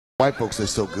White folks, they're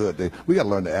so good. We got to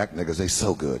learn to act niggas. They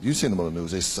so good. You seen them on the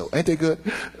news. Ain't they good?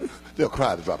 They'll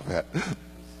cry to drop a hat.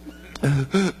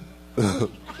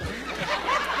 But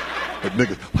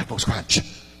niggas, white folks crying.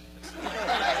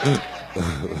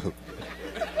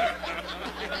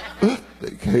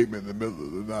 They came in the middle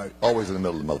of the night. Always in the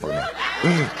middle of the motherfucking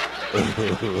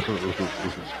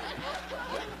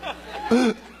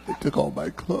night. They took all my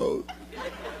clothes.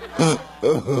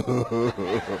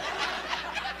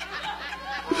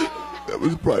 There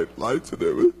was bright lights and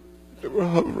they were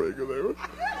hovering and they were.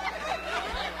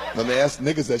 When they ask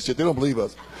niggas that shit, they don't believe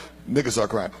us. Niggas start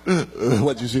crying.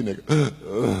 What'd you see, nigga?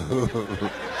 Oh,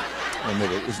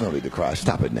 nigga, it's no need to cry.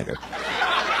 Stop it, nigga.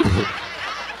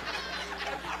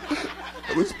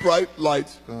 It was bright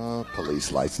lights.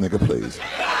 Police lights, nigga, please.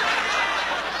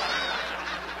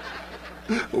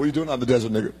 What were you doing out in the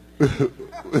desert, nigga?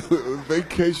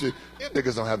 Vacation. You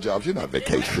niggas don't have jobs. You're not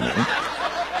vacationing.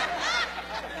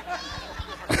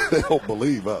 They don't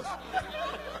believe us.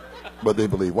 But they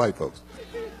believe white folks.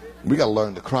 We got to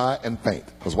learn to cry and faint.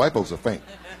 Because white folks are faint.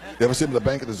 You ever see them in the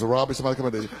bank at the robbery? Somebody come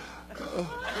in there.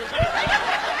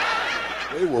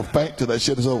 They will faint till that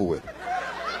shit is over with.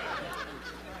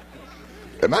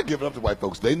 And I give it up to white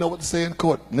folks. They know what to say in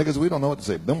court. Niggas, we don't know what to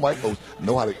say. Them white folks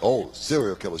know how to,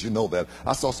 serial killers, you know that.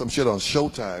 I saw some shit on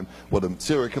Showtime where the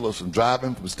serial killers from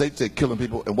driving from state to state killing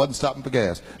people and wasn't stopping for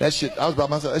gas. That shit, I was by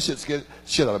myself, that shit scared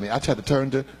shit out of me. I tried to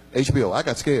turn to HBO. I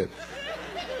got scared.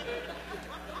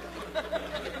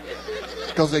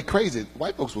 Because they crazy.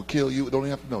 White folks will kill you, don't even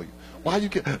have to know you. Why you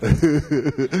kill?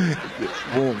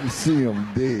 Won't see them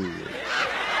dead.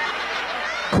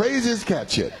 Crazy as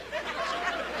cat shit.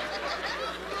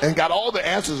 And got all the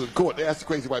answers in court. They asked the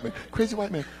crazy white man,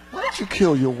 why did you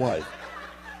kill your wife?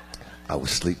 I was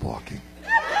sleepwalking.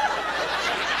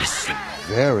 It's a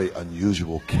very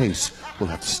unusual case. We'll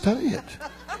have to study it.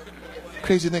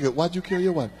 Crazy nigga, why'd you kill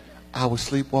your wife? I was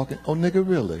sleepwalking. Oh, nigga,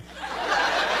 really?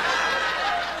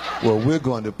 Well, we're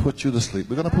going to put you to sleep.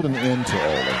 We're going to put an end to all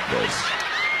of this.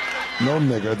 No,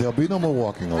 nigga, there'll be no more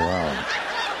walking around.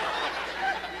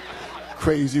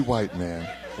 Crazy white man,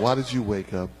 why did you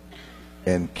wake up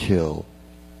and kill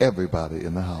everybody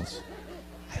in the house?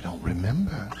 I don't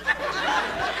remember.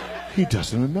 He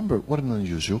doesn't remember. What an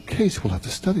unusual case. We'll have to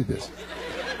study this.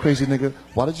 Crazy nigga,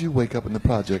 why did you wake up in the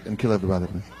project and kill everybody?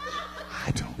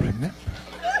 I don't remember.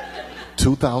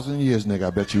 2,000 years, nigga, I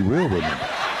bet you will remember.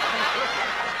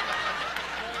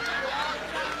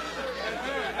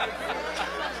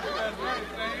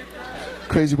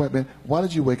 Crazy white man, why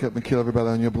did you wake up and kill everybody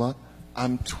on your block?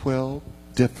 I'm 12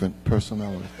 different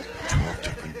personalities. 12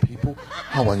 different people?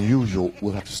 How unusual.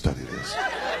 We'll have to study this.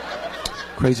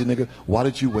 Crazy nigga, why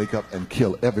did you wake up and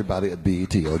kill everybody at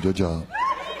BET or your job?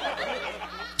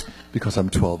 Because I'm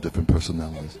 12 different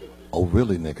personalities. Oh,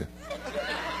 really, nigga?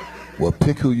 Well,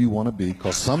 pick who you want to be,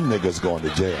 because some nigga's going to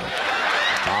jail.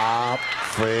 Bob,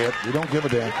 Fred, we don't give a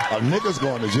damn. A nigga's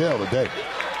going to jail today.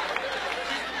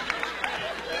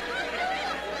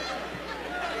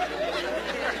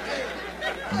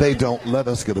 They don't let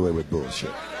us get away with bullshit.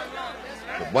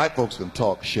 But white folks can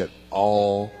talk shit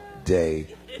all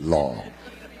day long.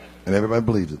 And everybody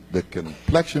believes it. The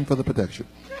complexion for the protection.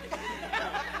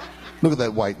 Look at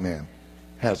that white man.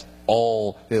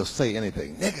 They'll say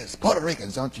anything. Niggas, Puerto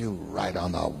Ricans, don't you write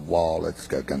on the wall. It's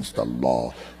against the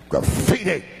law.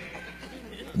 Graffiti.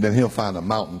 And then he'll find a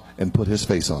mountain and put his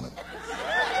face on it.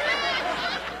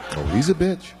 Oh, he's a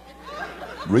bitch.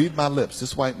 Read my lips.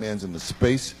 This white man's in the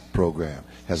space program,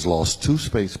 has lost 2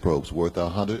 space probes worth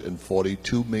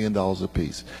 $142 million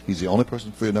apiece. He's the only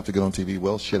person free enough to get on TV.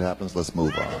 Well, shit happens. Let's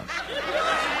move on.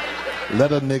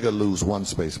 Let a nigga lose 1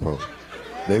 space probe.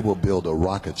 They will build a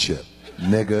rocket ship.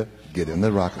 Nigga, get in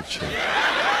the rocket ship.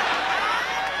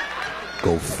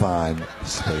 Go find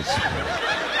space probe.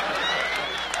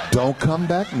 Don't come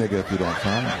back, nigga, if you don't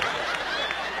find it.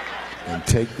 And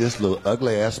take this little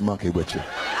ugly ass monkey with you.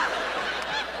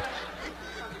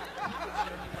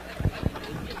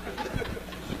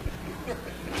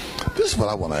 This is what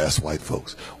I want to ask white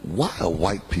folks. Why are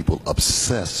white people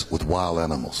obsessed with wild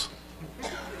animals?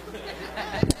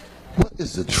 What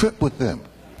is the trip with them?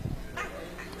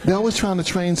 They're always trying to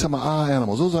train some of our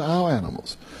animals. Those are our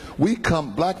animals.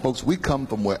 Black folks, we come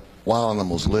from where wild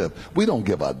animals live. We don't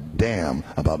give a damn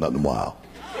about nothing wild.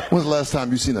 When's the last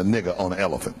time you seen a nigger on an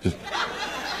elephant?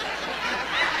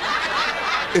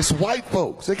 It's white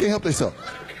folks. They can't help themselves.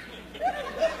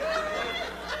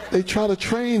 They try to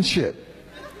train shit.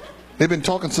 They've been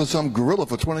talking to some gorilla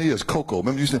for 20 years. Coco.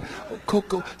 Remember you said, oh,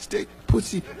 Coco, stay,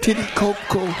 pussy, titty,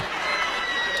 Coco.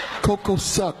 Coco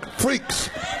suck.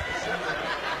 Freaks.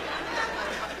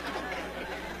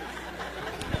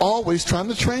 Always trying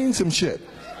to train some shit.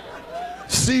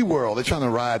 SeaWorld, they're trying to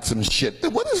ride some shit.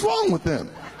 What is wrong with them?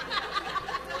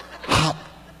 Hop,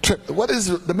 trip. What is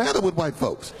the matter with white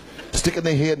folks? Sticking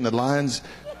their head in the lion's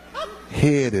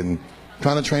head and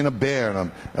trying to train a bear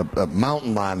and a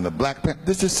mountain lion and a black panther.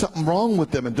 There's just something wrong with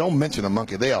them. And don't mention a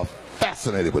monkey. They are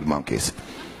fascinated with monkeys.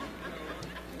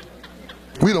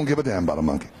 We don't give a damn about a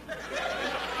monkey.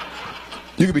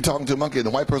 You could be talking to a monkey and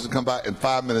the white person come by in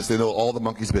 5 minutes, they know all the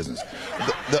monkey's business.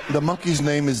 The monkey's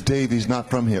name is Davy, he's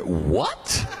not from here.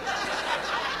 What?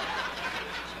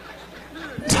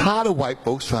 Tired of white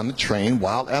folks trying to train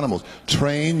wild animals.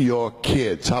 Train your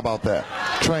kids. How about that?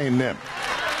 Train them.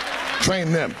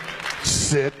 Train them.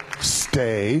 Sit,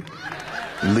 stay,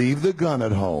 leave the gun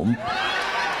at home.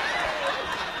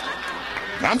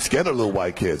 I'm scared of little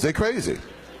white kids. They're crazy.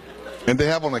 And they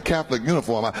have on a Catholic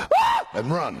uniform and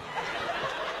run.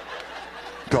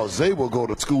 Because they will go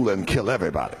to school and kill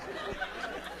everybody.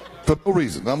 For no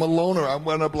reason. I'm a loner. I'm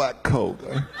wearing a black coat.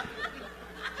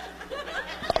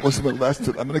 I was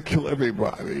molested. I'm going to kill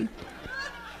everybody.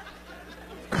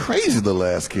 Crazy little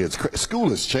ass kids. School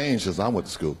has changed since I went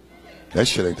to school. That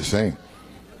shit ain't the same.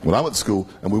 When I went to school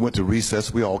and we went to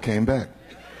recess, we all came back.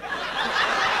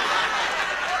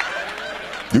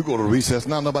 You go to recess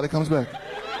now, nobody comes back.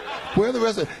 Where are the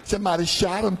rest of them? Somebody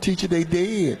shot them, teacher, they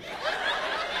dead.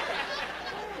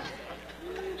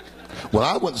 When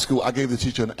I went to school, I gave the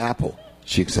teacher an apple.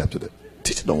 She accepted it.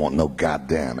 Teacher don't want no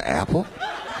goddamn apple.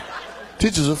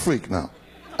 Teacher's a freak now.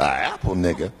 An apple,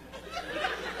 nigga.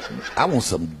 I want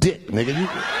some dick, nigga.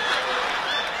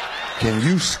 Can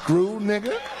you screw,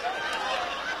 nigga?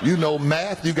 You know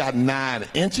math? You got 9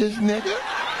 inches, nigga?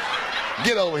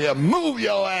 Get over here. Move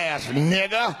your ass,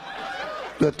 nigga.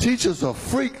 The teacher's a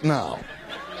freak now.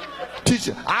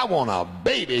 Teacher, I want a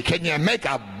baby. Can you make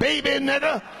a baby,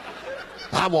 nigga?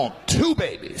 I want 2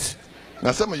 babies.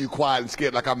 Now, some of you quiet and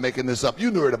scared like I'm making this up.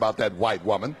 You knew it about that white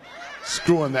woman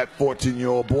screwing that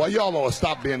 14-year-old boy. Y'all ought to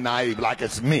stop being naive like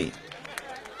it's me.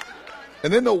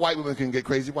 And then no white women can get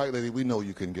crazy. White lady, we know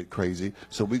you can get crazy,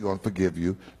 so we're going to forgive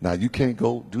you. Now, you can't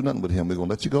go do nothing with him. We're going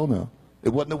to let you go now. It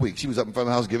wasn't a week. She was up in front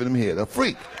of the house giving him head. A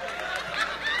freak.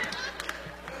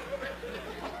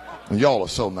 And y'all are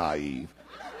so naive.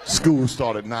 School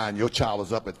started at 9. Your child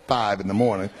is up at 5 in the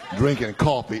morning drinking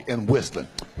coffee and whistling.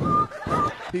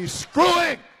 He's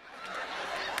screwing.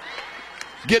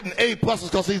 Getting A+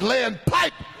 because he's laying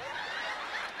pipe.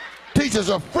 Teacher's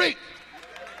a freak.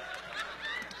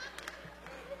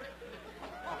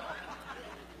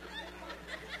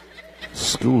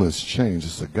 School has changed.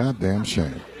 It's a goddamn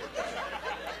shame.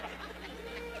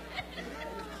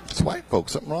 It's white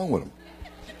folks. Something wrong with them.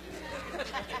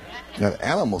 That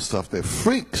animal stuff, they're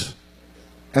freaks.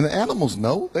 And the animals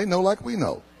know. They know like we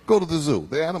know. Go to the zoo.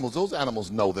 The animals, those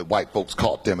animals know that white folks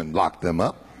caught them and locked them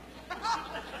up.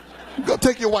 Go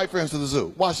take your white friends to the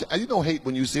zoo. Watch it. You don't hate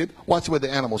when you see it. Watch where the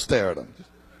animals stare at them.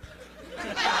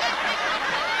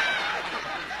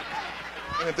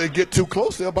 And if they get too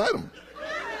close, they'll bite them.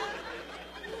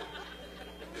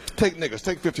 Take niggas.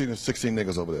 Take 15 or 16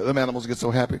 niggas over there. Them animals get so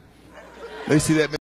happy. They see that